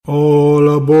All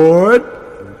aboard!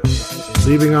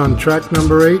 Leaving on track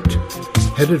number 8,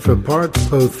 headed for parts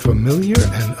both familiar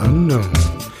and unknown.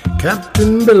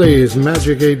 Captain Billy's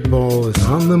Magic 8 Ball is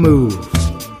on the move.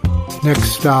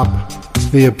 Next stop,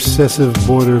 the obsessive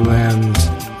borderlands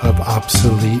of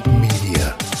obsolete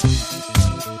media.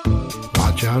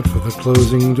 Watch out for the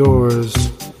closing doors.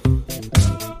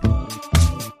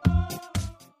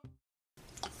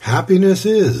 Happiness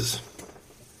is.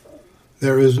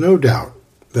 There is no doubt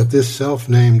that this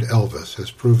self-named Elvis has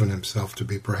proven himself to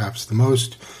be perhaps the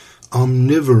most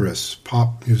omnivorous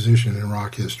pop musician in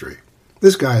rock history.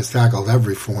 This guy has tackled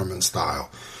every form and style,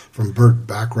 from Burt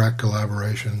Bacharach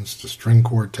collaborations to string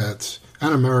quartets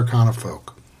and Americana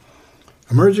folk.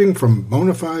 Emerging from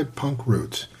bona fide punk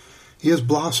roots, he has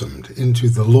blossomed into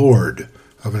the lord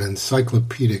of an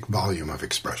encyclopedic volume of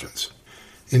expressions.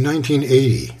 In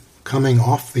 1980, coming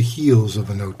off the heels of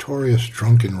a notorious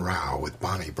drunken row with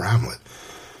Bonnie Bramlett,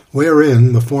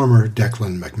 wherein the former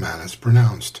Declan McManus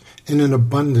pronounced, in an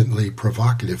abundantly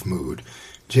provocative mood,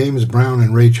 James Brown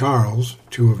and Ray Charles,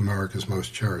 two of America's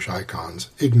most cherished icons,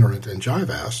 ignorant and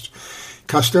jive-assed,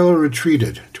 Costello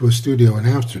retreated to a studio in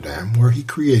Amsterdam where he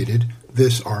created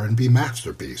this R&B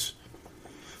masterpiece.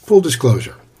 Full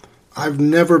disclosure, I've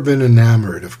never been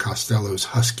enamored of Costello's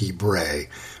husky bray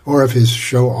or of his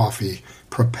show-offy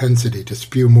propensity to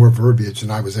spew more verbiage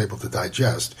than I was able to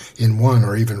digest in one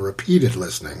or even repeated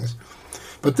listenings,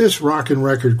 but this rockin'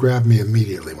 record grabbed me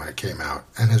immediately when it came out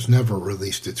and has never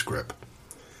released its grip.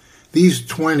 These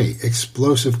 20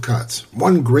 explosive cuts,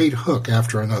 one great hook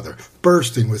after another,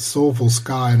 bursting with soulful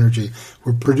ska energy,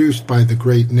 were produced by the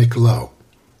great Nick Lowe.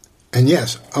 And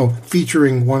yes,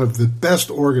 featuring one of the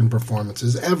best organ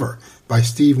performances ever by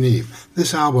Steve Neve,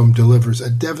 this album delivers a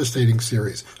devastating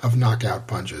series of knockout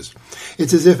punches.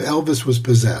 It's as if Elvis was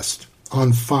possessed,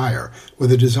 on fire,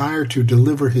 with a desire to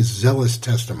deliver his zealous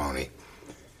testimony.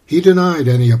 He denied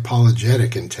any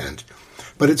apologetic intent,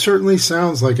 but it certainly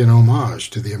sounds like an homage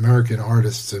to the American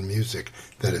artists and music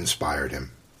that inspired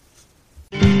him.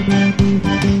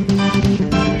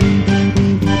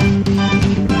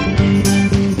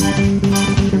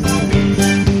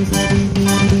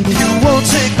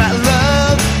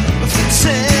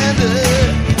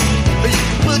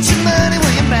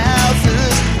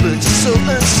 So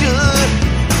unsure,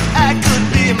 I could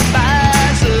be a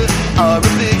miser or a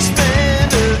big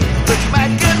spender, but you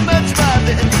might get much more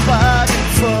than you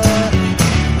bargained for.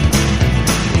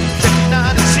 Checking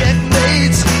on the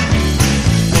checkmates,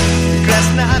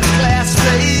 glassing on the glass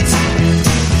plates.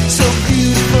 So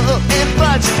beautiful and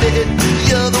budgeted,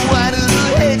 you're the one who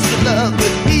hates the love, but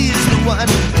he's the one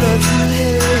who loves to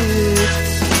hate.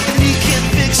 And he can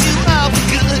fix you all for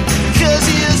good, cause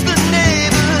he is the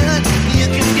neighborhood. You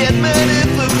can get money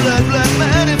for blood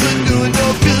money for doing no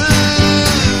good.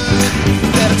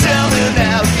 Better tell me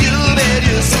now, you made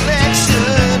your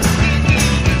selection.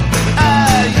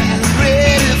 Are you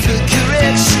ready for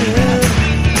correction?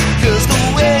 Cause the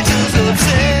wages of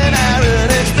sin are an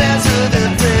expensive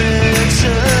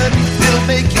infection. It'll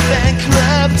make you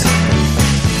bankrupt.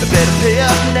 Better pay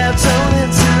up now, don't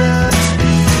interrupt.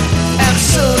 I'm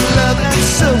so in love, I'm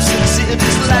so sincere,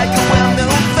 just like a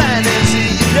well-known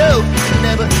financier. You know,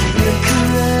 never been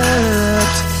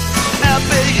corrupt. I'll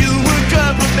pay you a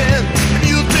compliment, and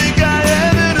you think I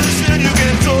am innocent. You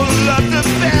can total up the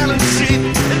balance sheet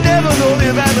and never know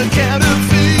if I'm a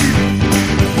counterfeit.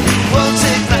 You won't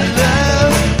take my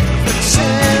love for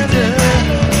tender.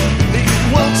 You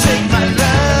won't take my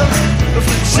love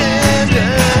for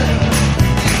tender.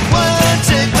 You won't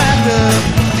take my love.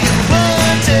 You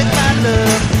won't take my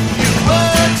love. You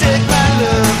won't take my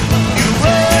love. You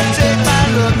won't take my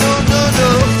love. No, no, no.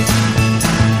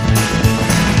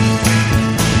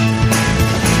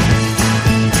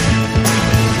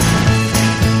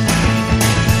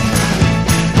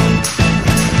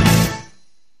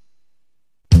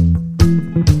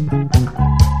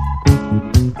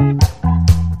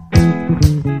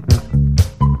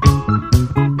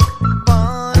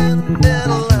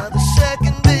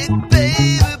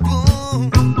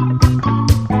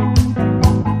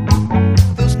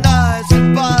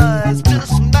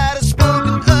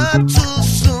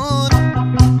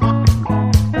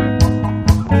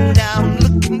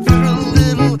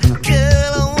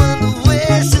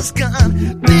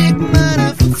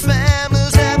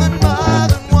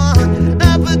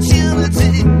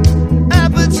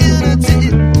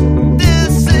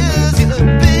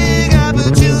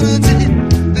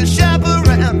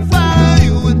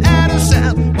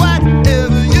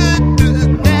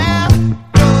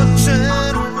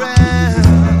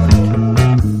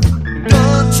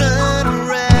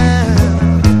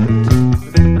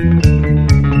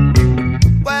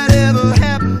 Why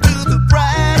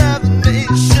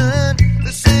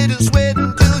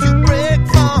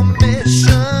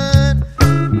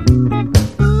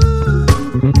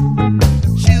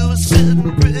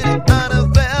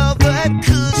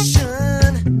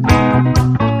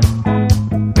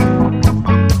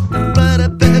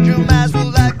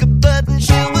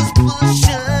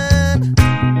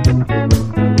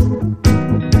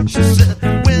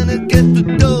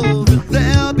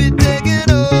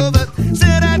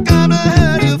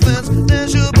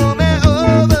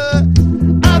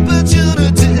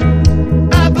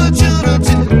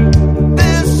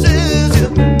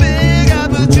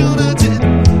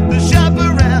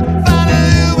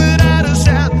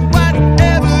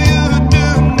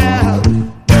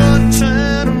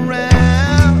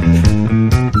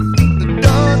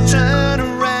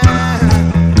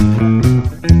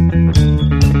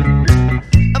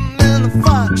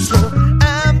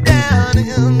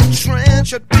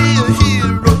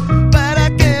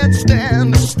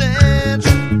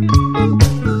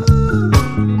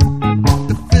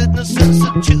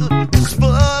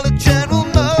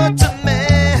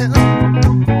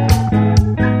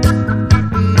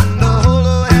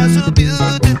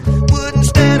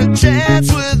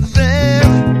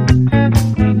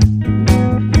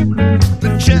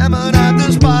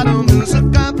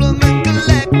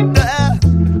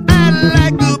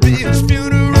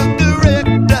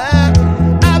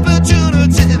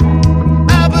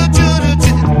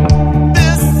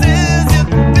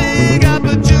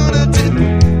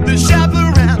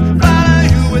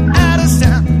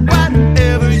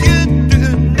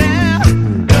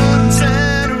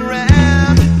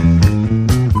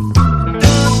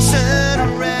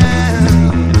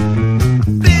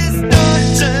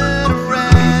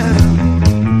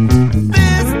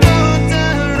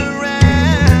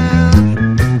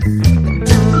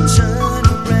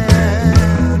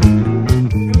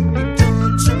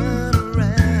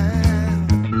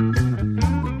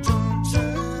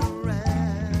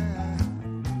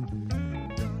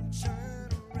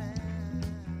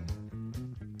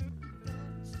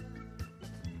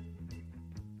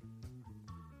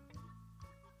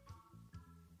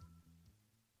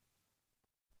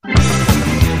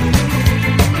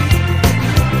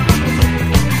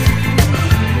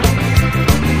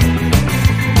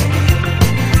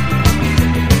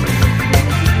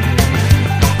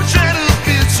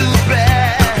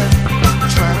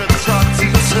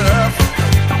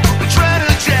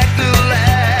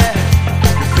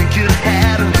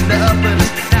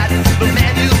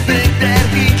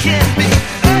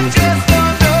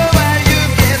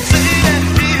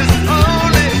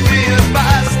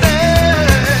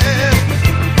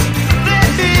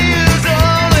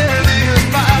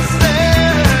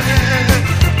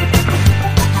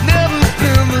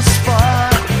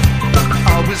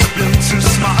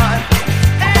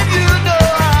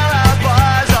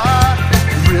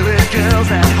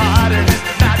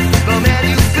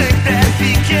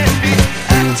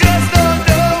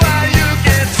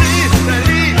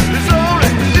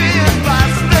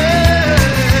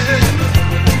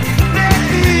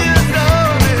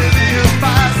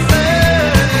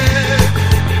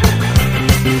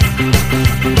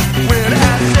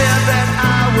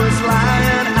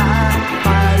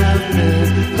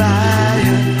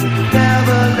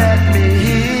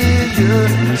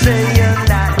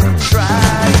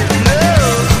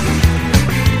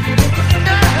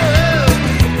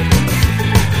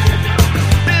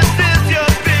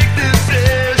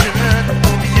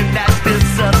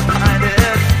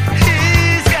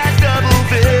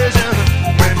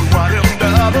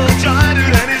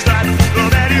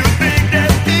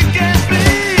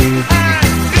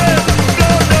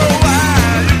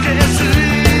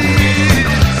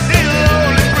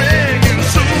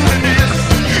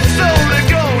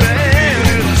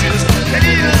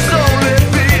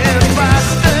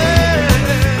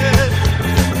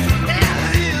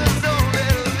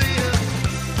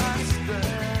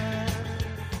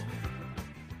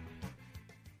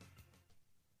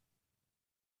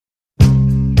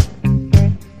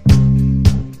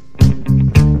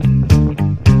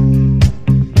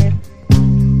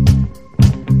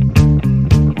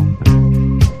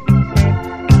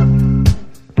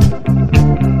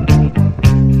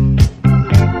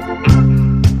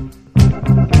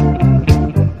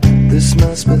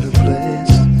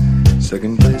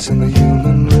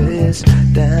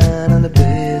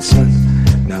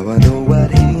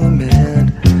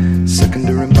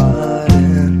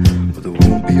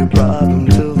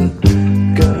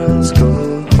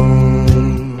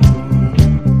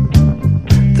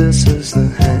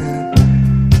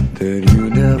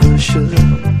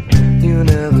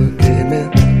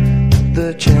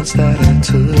chance that I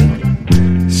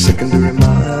took. Second to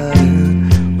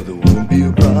remind, well, there won't be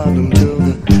a problem till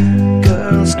the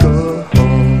girls go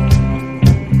home.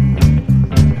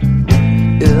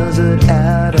 Is it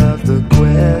out of the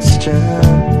question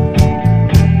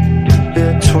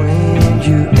between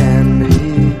you and me?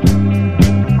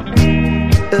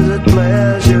 Is it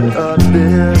pleasure or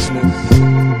business,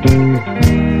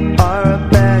 or a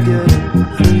bag of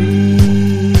three?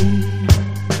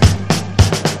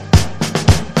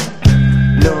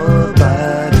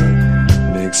 Nobody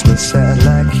makes me sad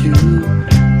like you.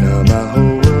 Now my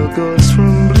whole world goes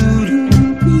from blue to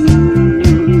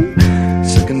blue.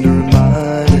 Second to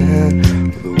reminding,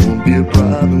 well, there won't be a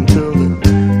problem till the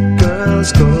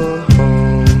girls go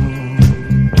home.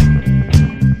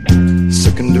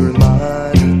 Second to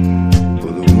reminding,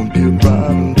 well, there won't be a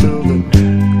problem till the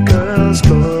girls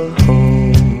go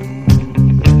home.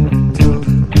 Till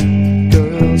the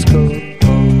girls go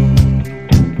home.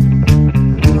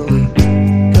 Till the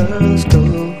girls go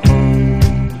home.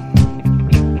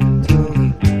 Till the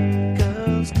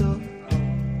girls go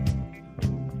home.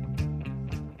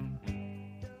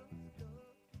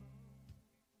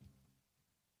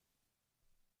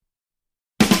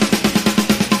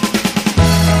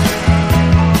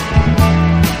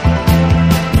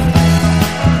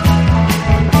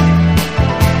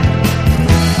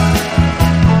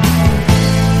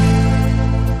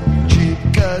 Cheap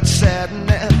cut satin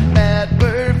and bad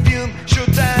perfume.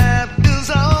 Showtime is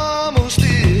almost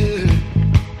here.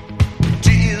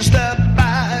 Teased up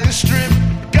by a strip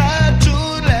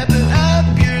cartoon, laughing up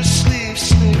your sleeve,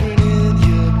 sniggering in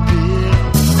your beer.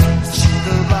 See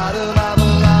the bottom of a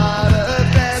lot of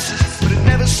glasses, but I've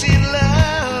never seen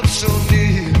love so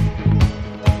near.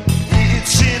 You'd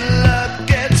seen love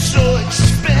get so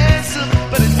expensive,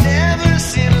 but I've never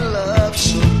seen love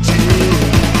so dear.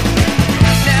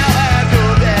 Now I know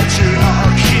that you're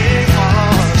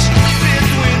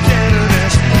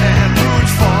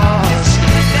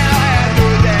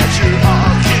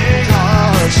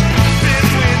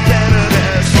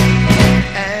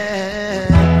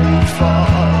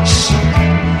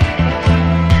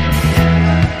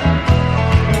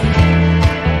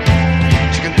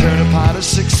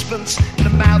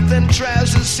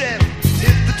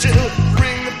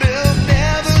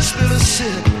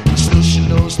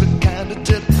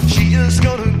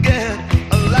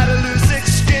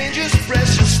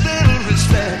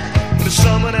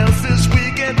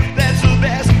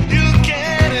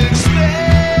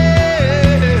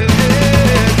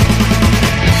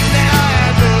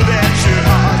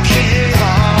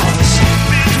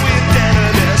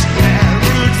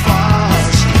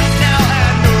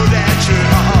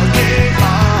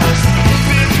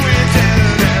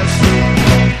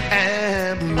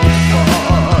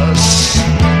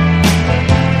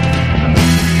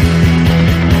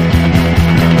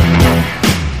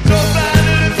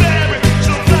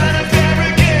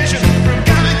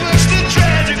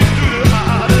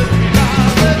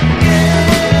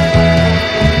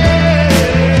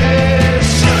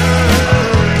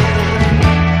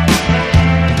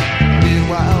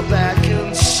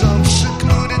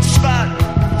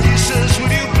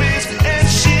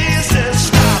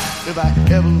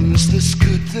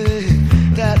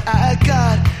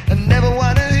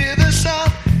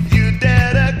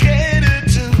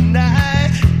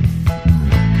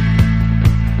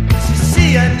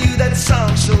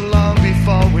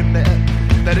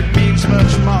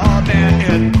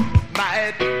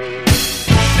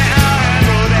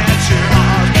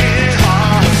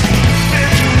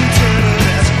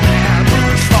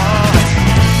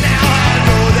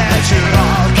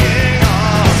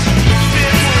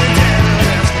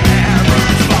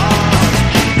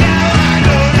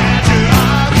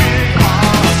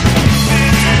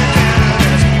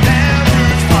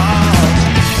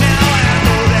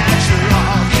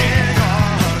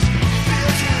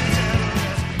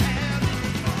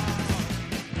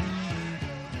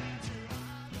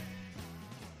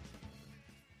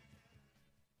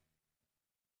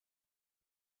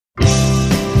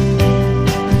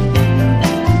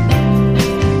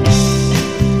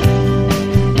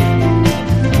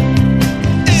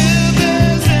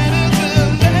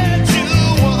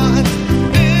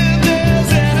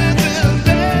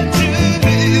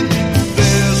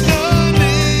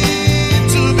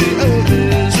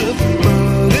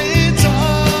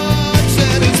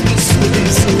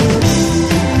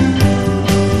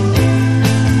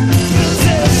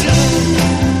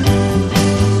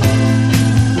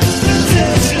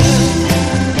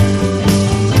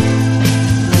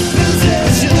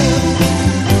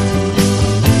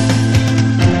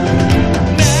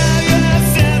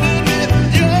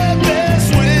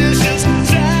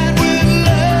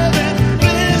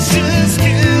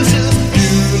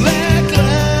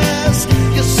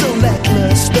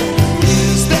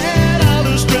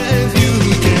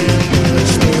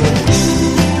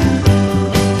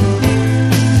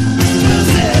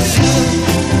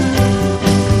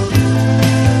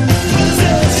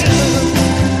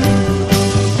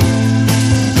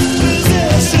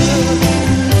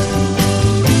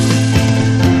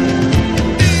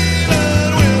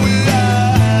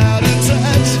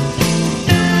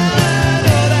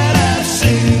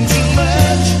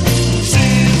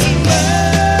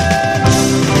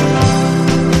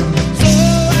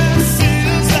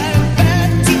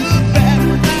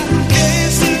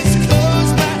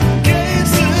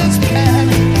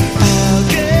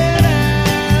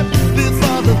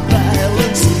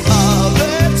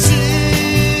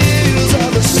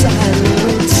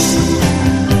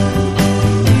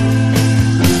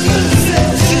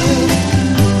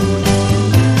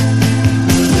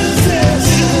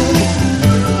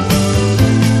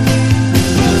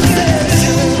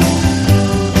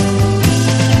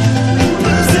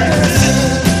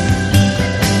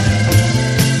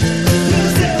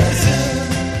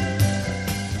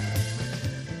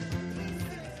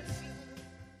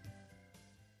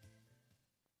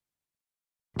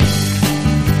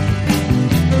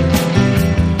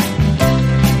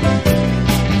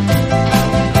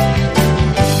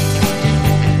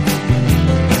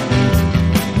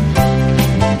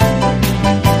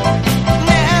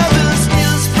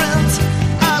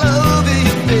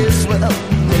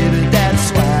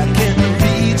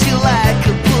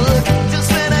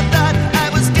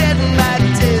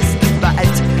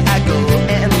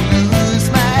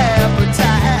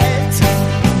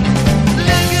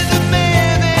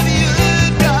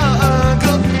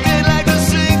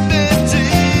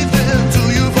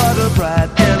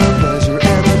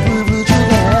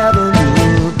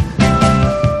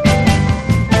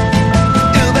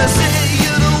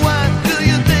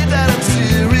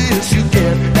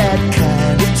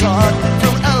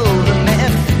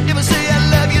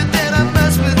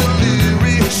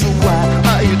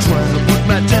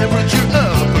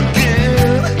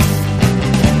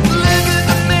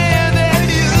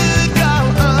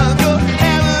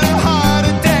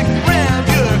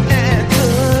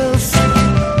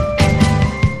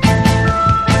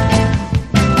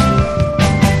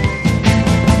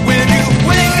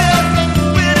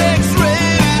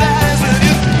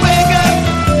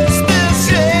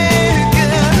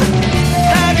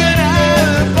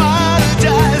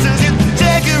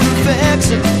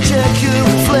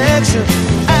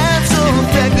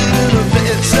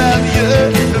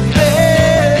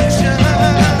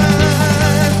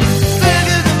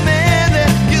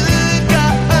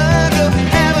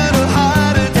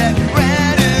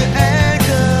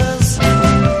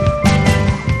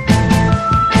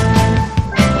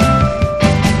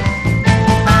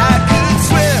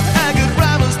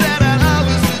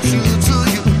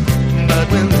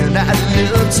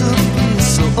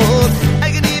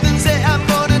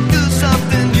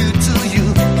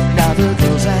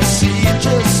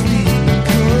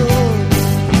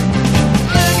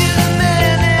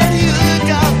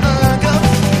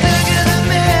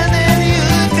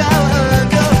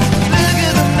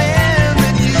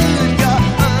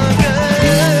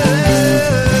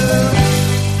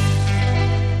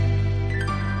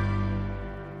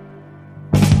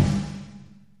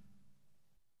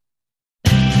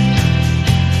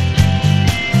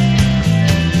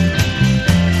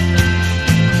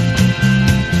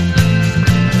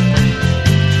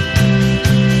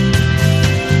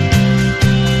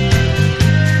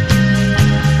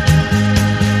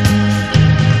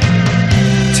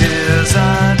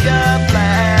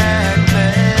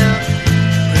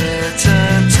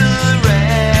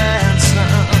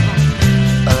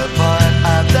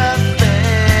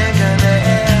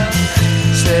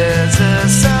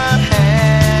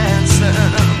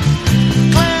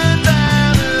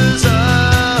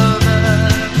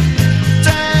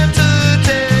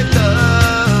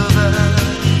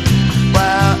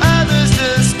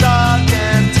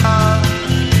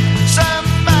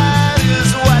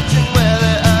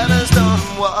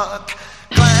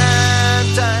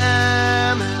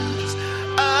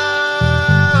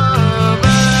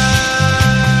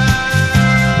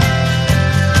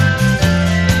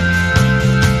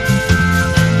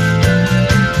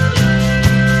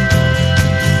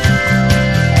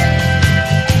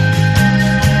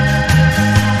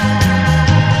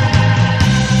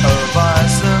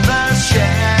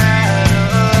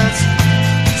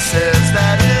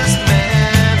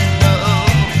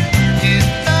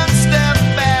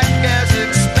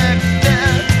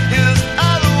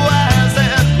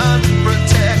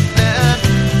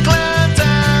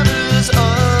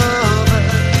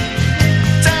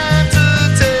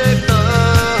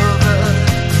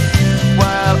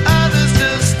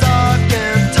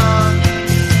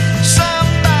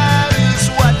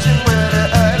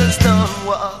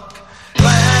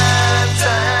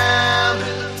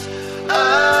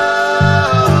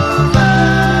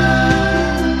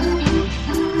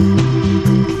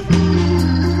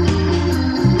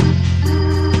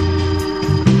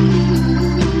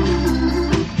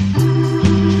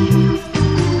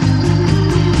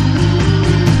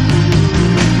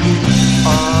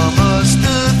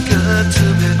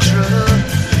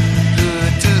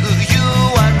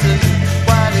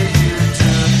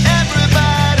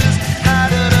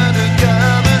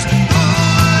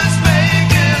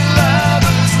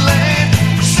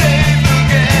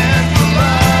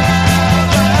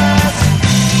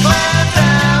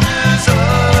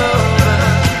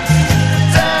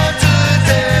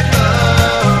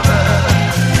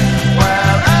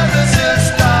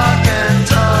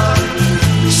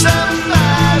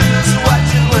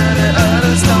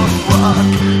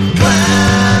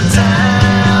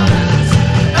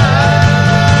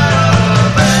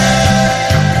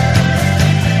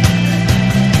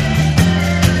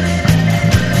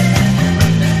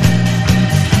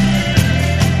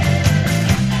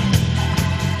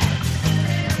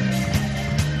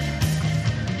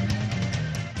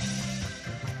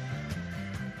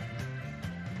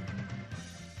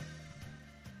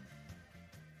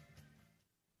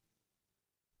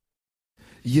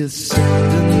You're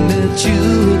sending me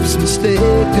tulips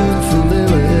mistaken for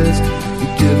lilies. You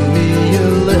give me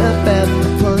your lip after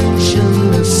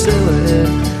punching me silly.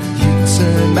 You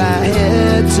turn my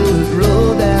head till it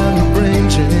rolled down your brain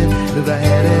chain. If I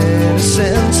had any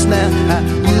sense now, I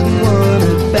wouldn't want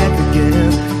it back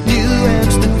again. New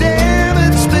Amsterdam,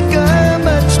 it's become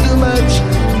much too much.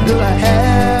 Till I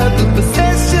have the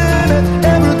possession of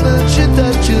everything she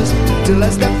touches. Till I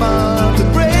step on the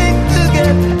brake to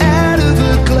get out of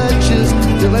her clutches.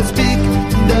 Till I speak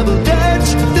double Dutch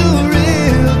to a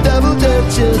real double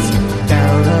Dutchess.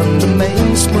 Down on the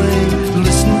mainspring,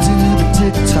 listen to the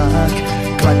tick-tock.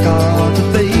 Clock all the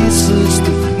faces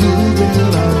that moving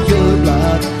on your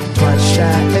block. Twice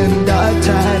shy and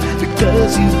dog-tied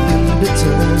because you've been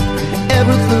bitten.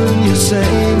 Everything you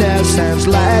say now sounds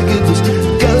like it was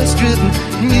ghost-written.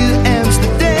 New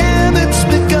Amsterdam, it's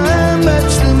become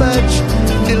much too much.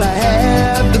 Till I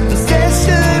have the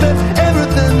possession of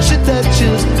everything she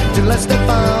touches. Till I step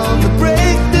on the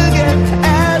brake to get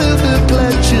out of her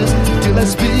clutches. Till I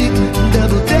speak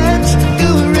double Dutch to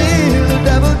a real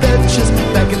double Dutchess.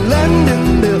 Back in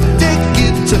London, they'll take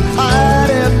you to heart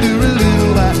after a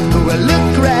little while. Oh, I look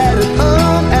right at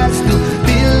home, I still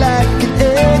feel like an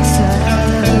exile.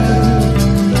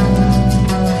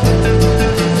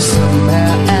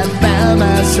 Somehow I found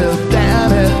myself down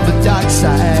at the dark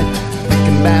side,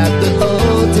 thinking about the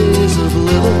old days of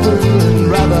Liverpool and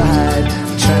Rotherhithe.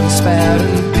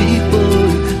 Transparent people who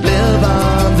live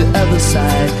on the other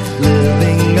side,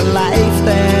 living a life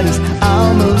that is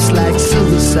almost like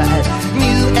suicide.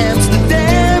 New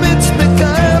Amsterdam, it's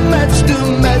become much too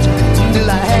much. Till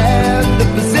I have the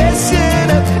possession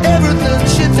of everything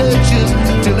she touches.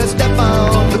 Till I step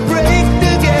on the brake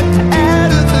to get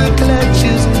out of the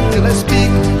clutches. Till I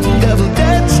speak double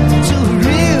Dutch to a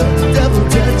real double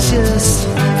Dutchess.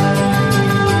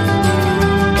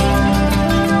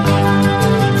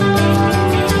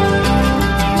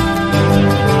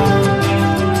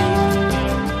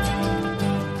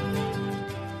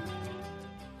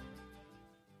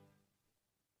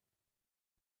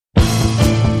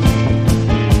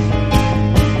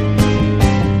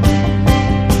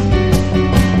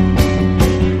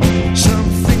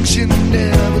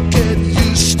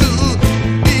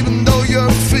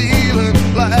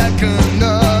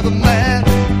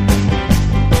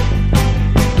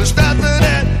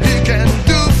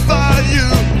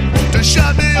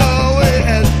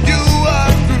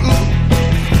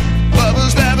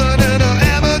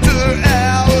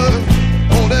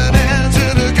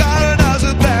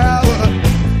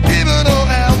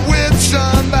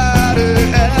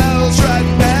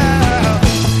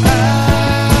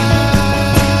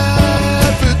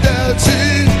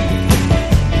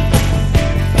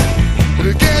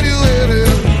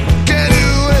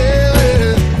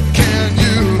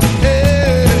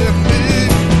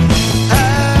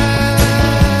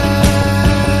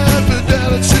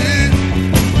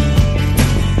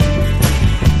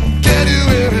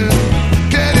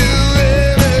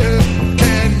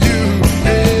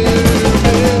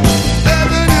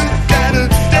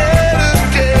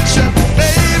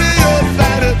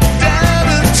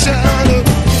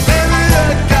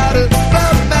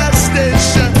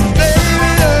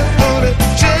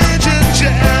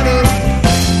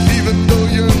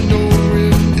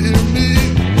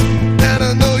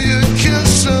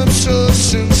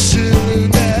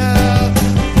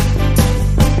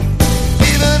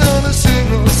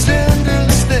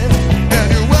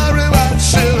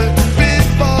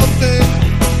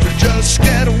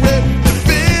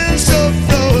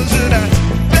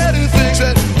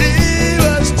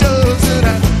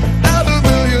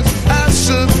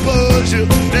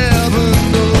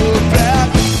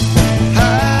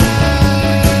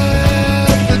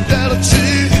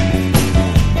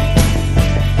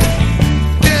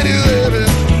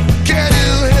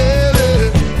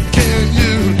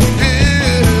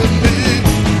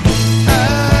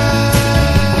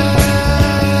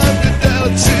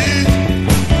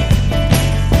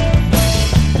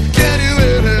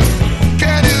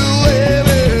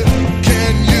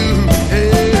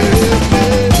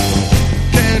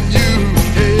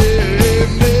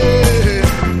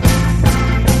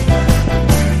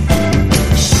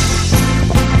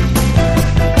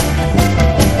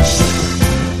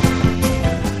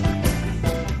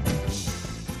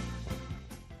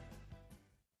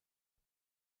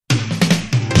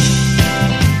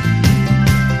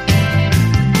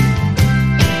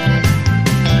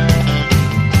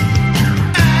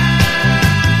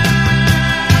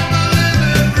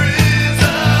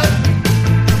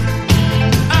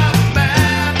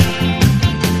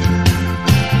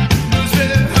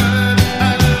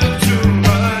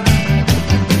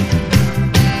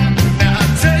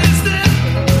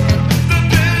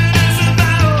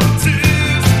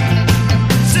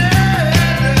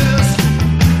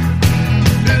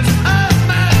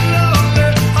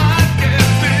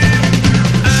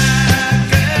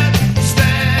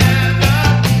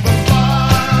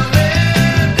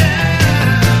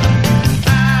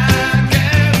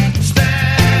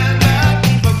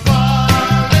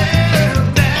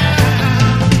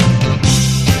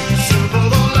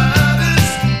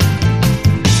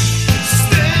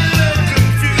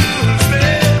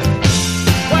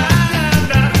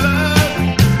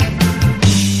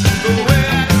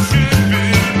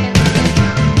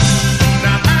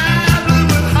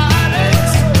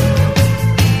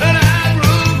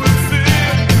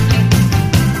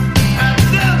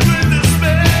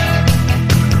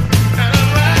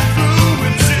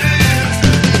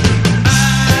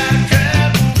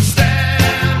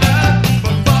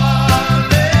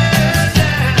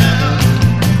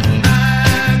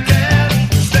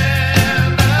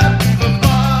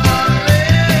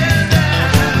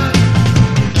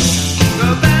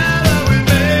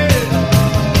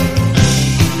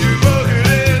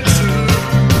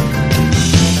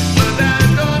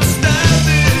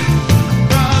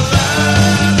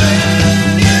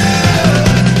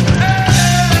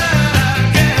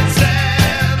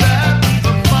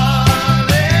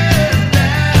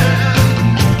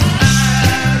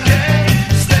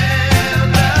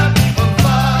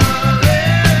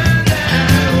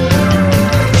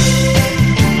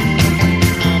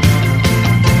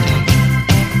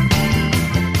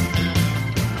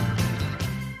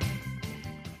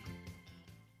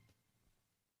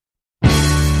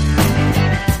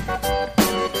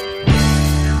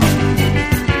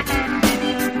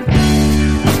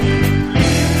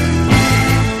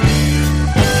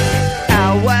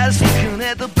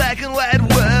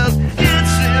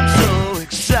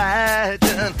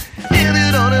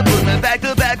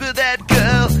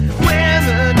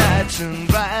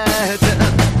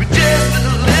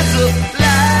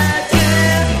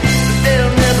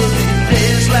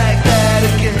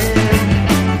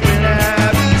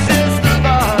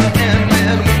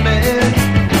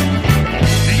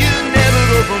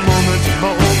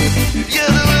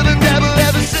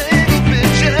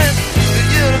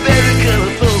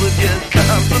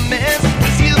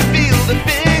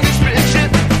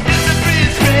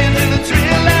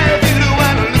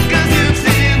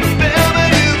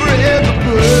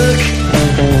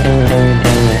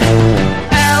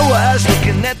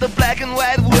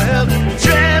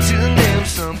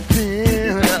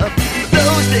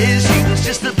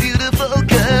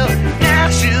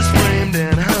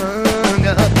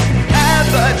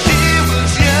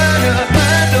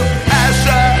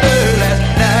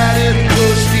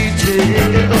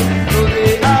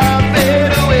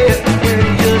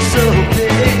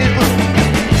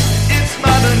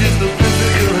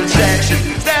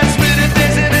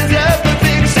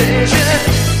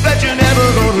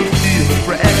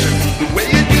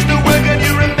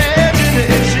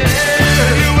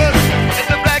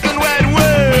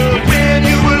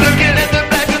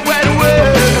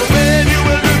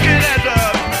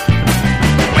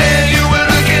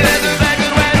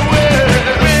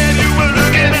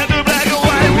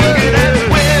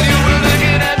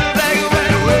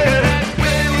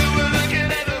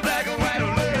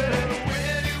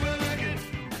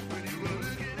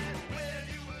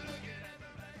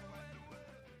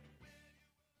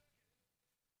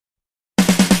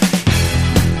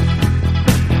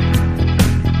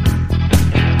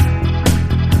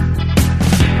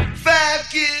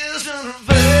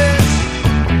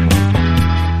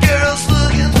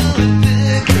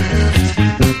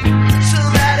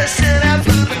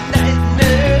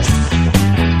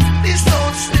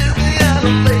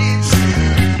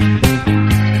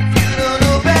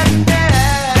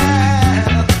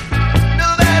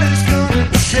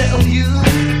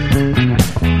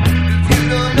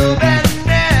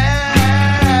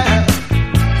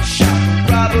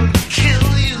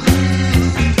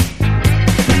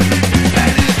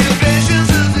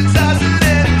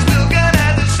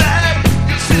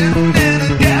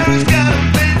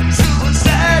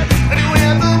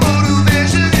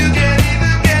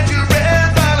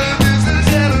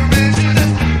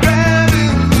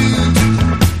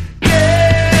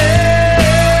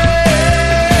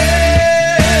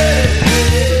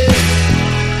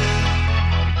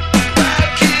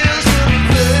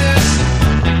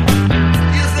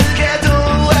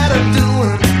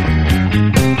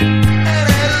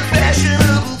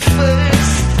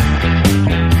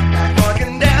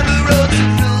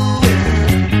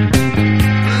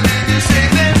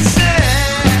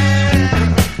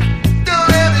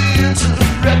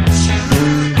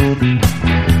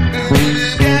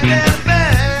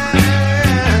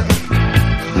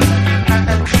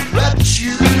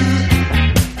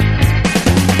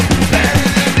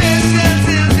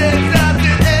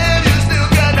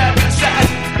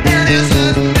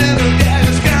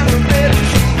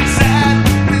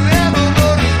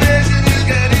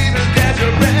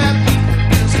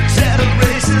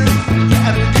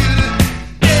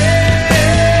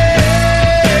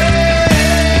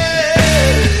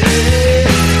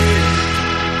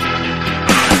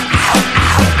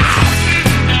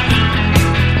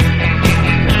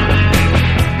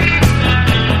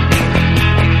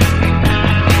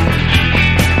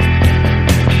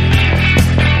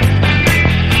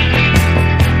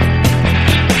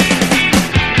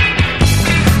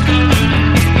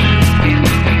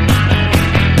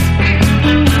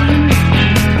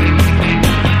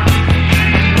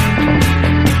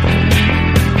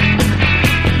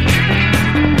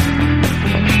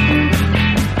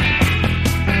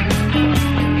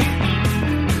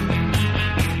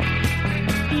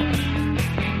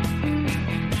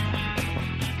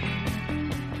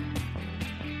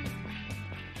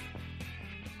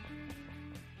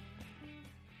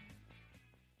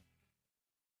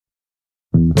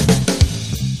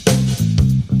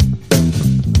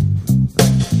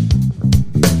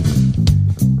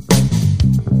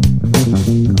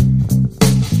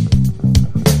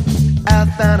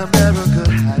 found America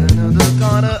hiding in the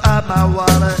corner of my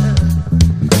wallet.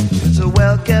 It's a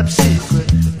well-kept secret,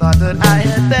 thought that I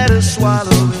had better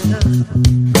swallow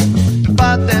it.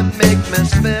 But they make me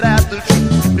spit out the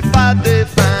truth before they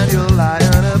find you're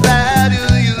lying about you.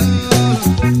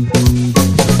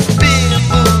 Being a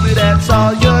movie, that's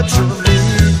all you're to me.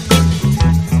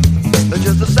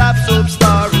 Just a sob soap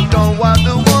story, don't want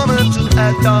the woman to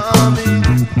act on me.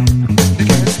 You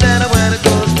can't stand it when it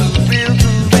goes too real,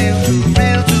 too real, too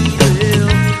real, too real.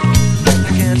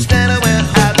 You can't stand it when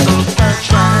I look and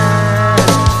try.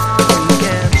 You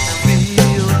can't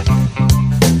feel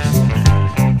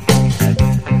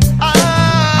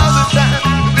all the time.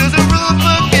 There's a rule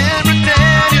book in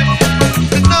Britannia,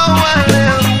 but no one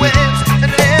else wins,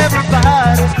 and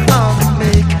everybody's on the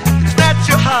make. It's not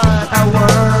your heart I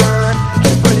want.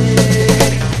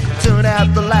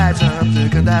 The lights, I'm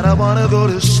thinking that I wanna go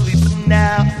to sleep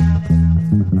now.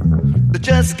 But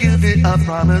just give me a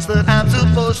promise that I'm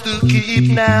supposed to keep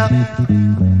now.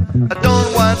 I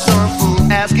don't want some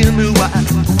fool asking me why,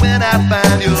 when I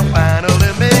find you're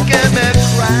finally making me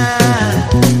cry.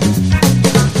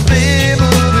 Baby,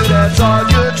 that's all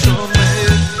you're to me.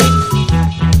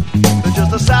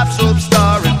 Just a sob soap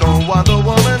story, don't want the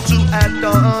woman to act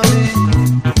on me.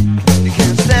 You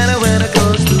can't stand it when it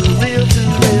goes too real, too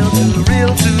real, too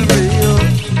real, too real.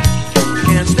 You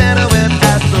can't stand it when I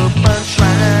the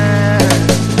punchline.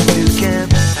 You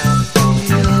can't feel.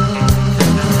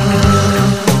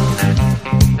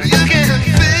 You can't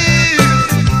feel.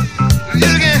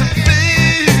 You can't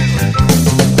feel.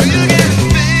 You can't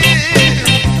feel. You can't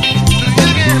feel.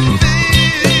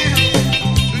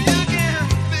 You can't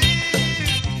feel.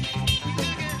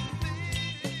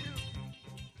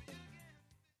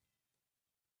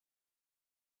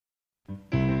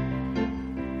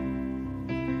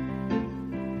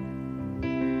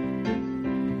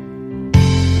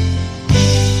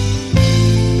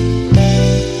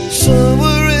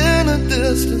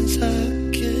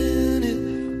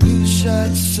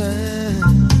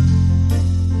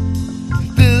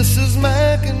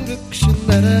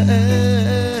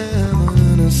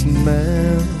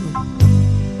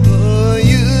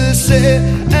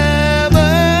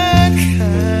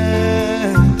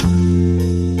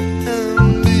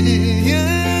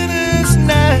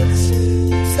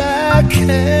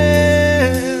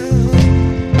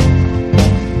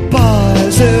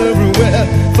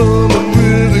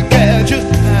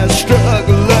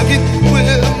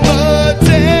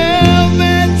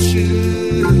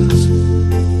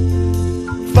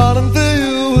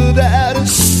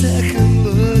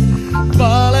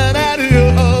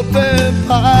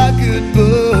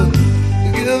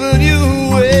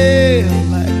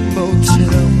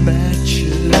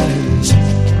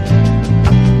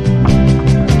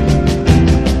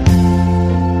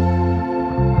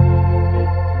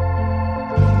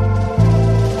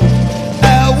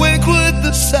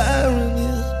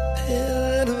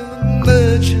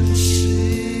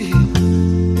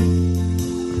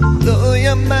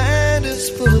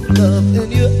 love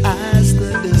in your eyes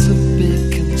that isn't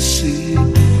vacancy.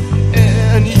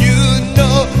 And you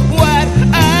know what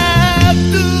I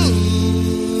do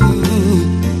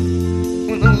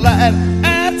when the light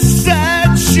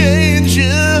outside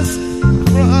changes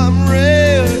from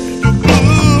red to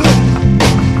blue.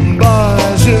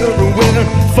 Bars everywhere,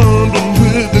 fumbling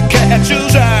with the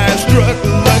catcher's eye, struck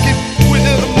lucky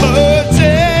with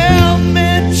motel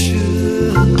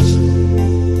matches,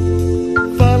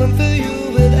 falling for you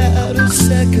without a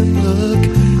second look,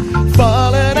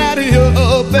 falling out of your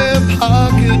open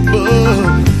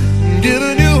pocketbook,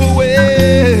 giving you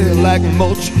away like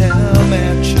motel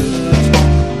matches,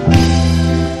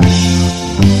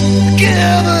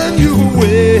 giving you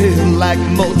away like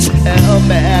motel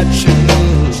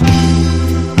matches,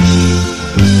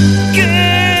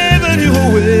 giving you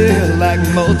away like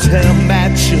motel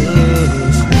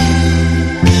matches,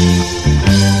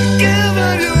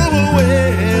 giving you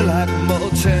away like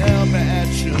motel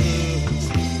matches.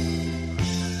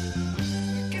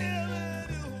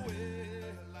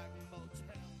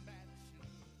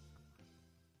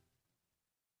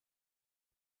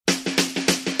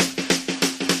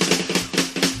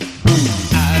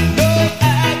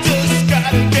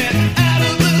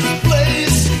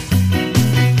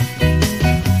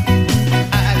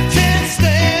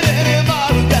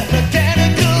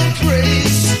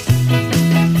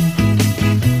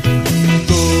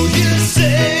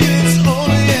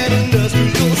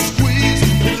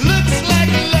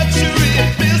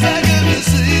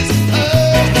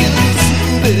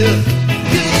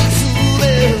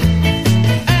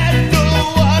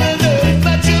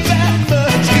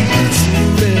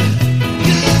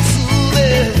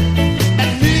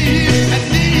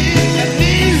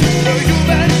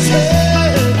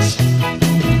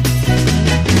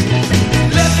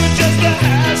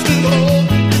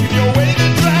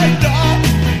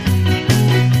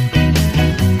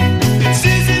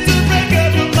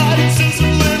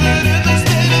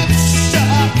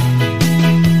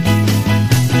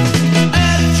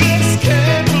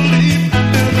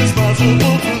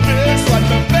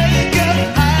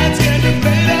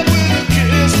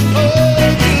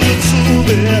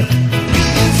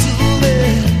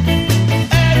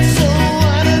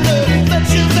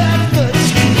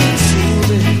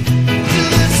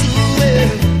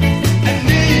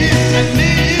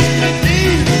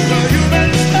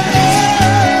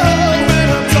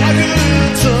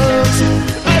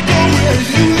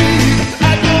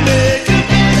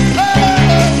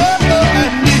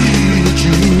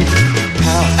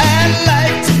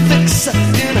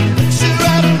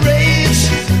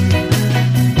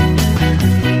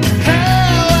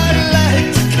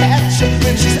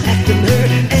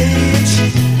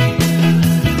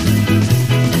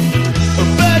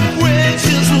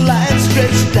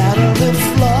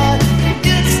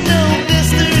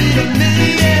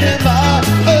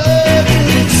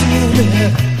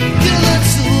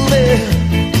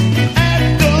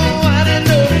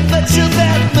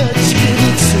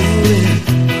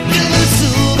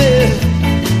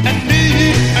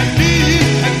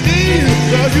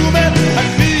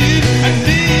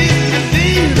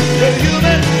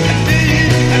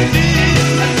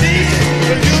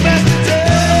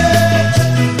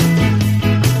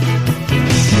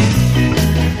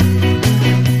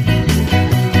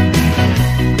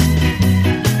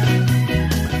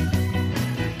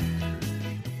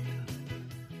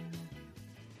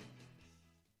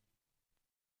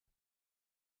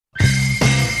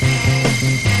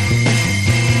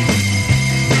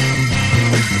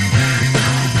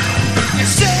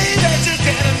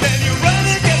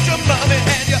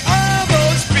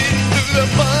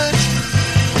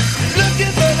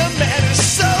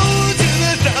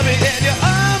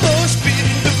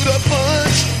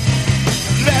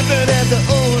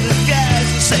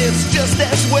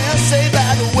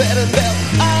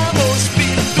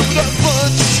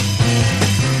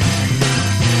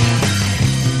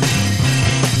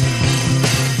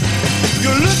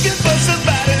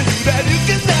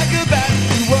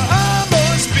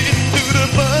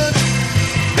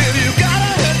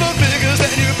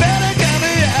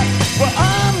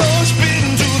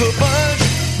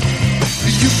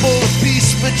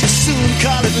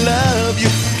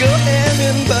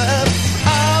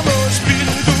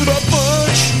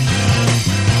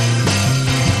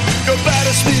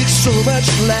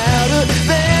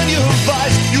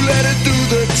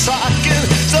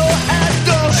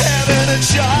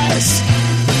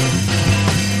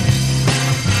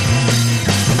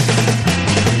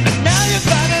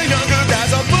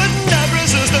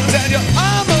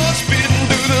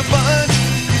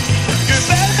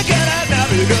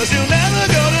 Because you'll never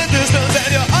go the distance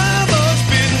and you're almost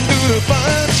beaten through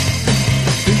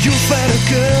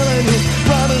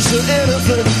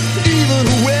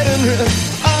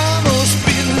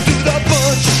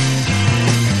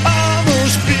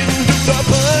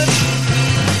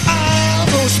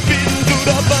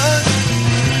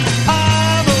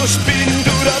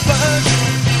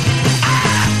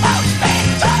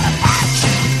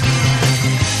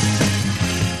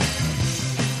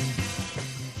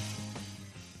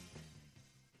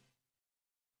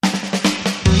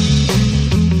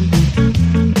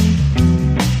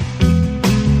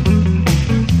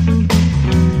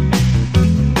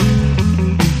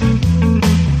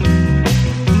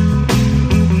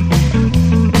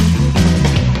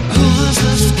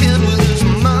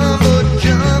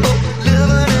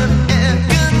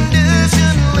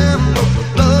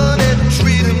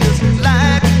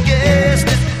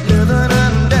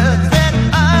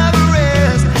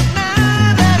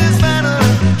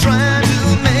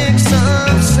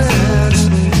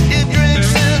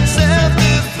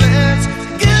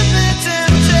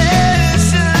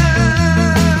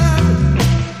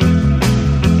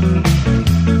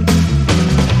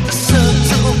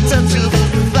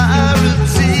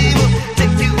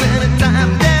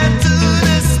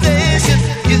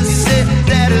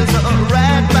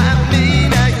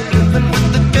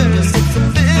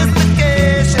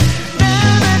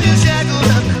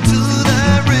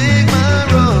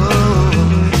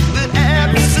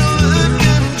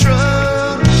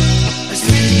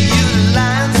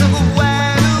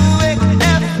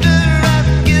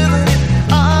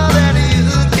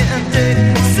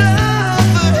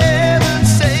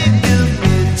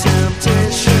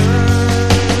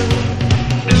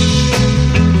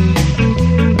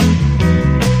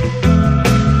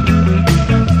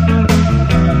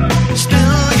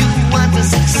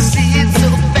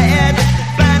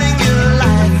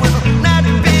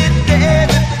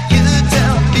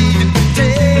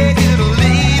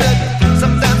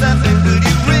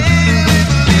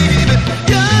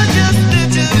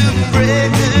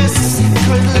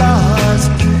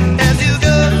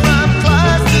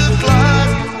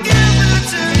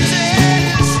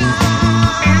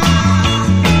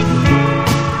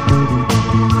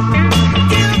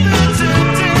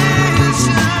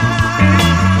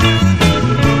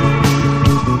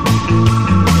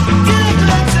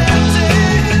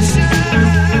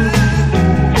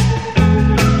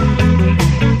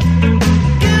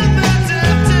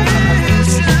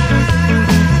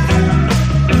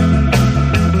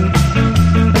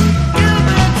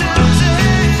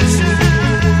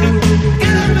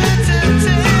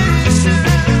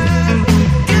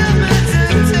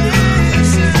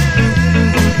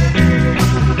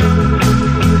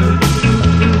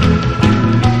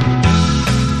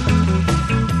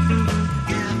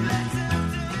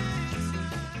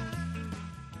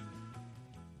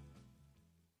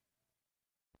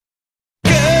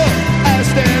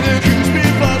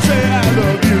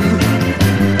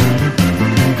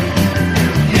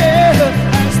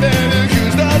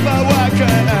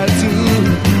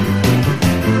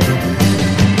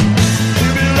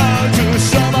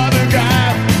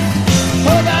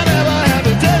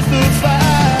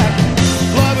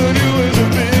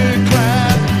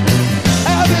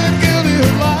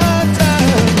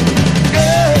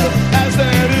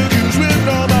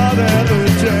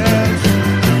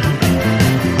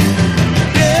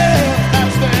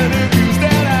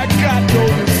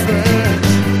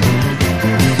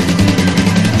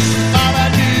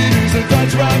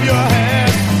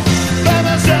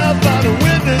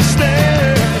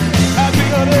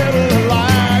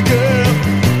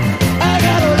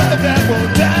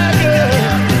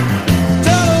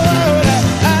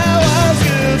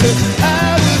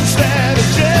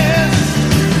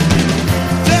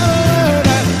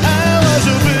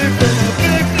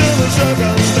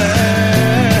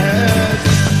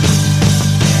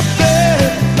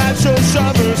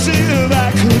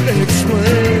explain.